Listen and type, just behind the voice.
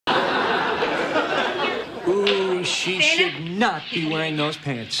Ooh, she should not be wearing those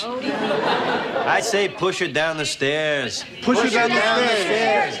pants. I say push her down the stairs. Push her down the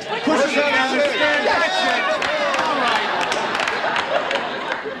stairs. Push her down the stairs.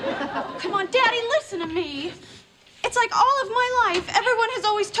 Come on, Daddy, listen to me. It's like all of my life, everyone has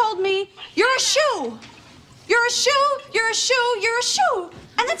always told me, you're a shoe. You're a shoe, you're a shoe, you're a shoe.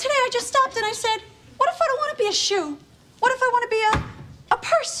 And then today I just stopped and I said, what if I don't want to be a shoe? What if I want to be a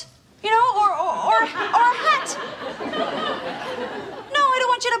purse? You know, or a hat. No, I don't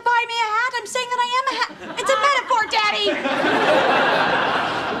want you to buy me a hat. I'm saying that I am a hat. It's a metaphor, Daddy.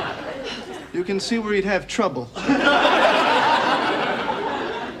 You can see where he'd have trouble.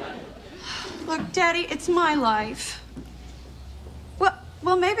 Look, Daddy, it's my life.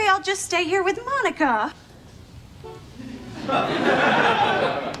 Well, maybe I'll just stay here with Monica.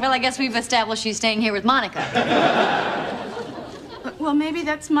 Well, I guess we've established you staying here with Monica. Well, maybe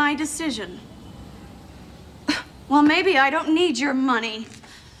that's my decision. Well, maybe I don't need your money.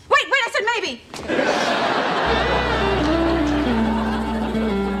 Wait, I said maybe.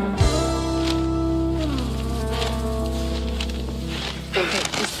 Okay,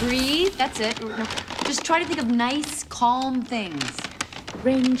 just breathe. That's it. No, just try to think of nice, calm things.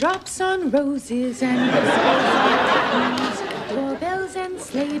 Raindrops on roses and kittens, doorbells and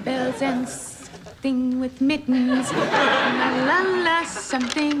sleigh bells and something with mittens. La la la,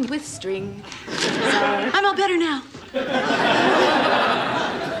 something with string. I'm all better now.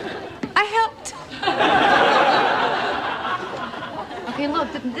 I helped. Okay, look,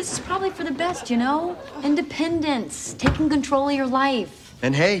 this is probably for the best, you know? Independence, taking control of your life.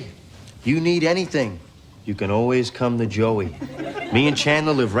 And hey, you need anything, you can always come to Joey. Me and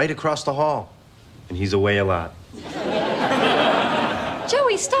Chandler live right across the hall, and he's away a lot.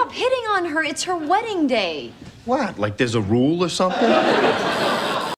 Joey, stop hitting on her. It's her wedding day. What, like there's a rule or something?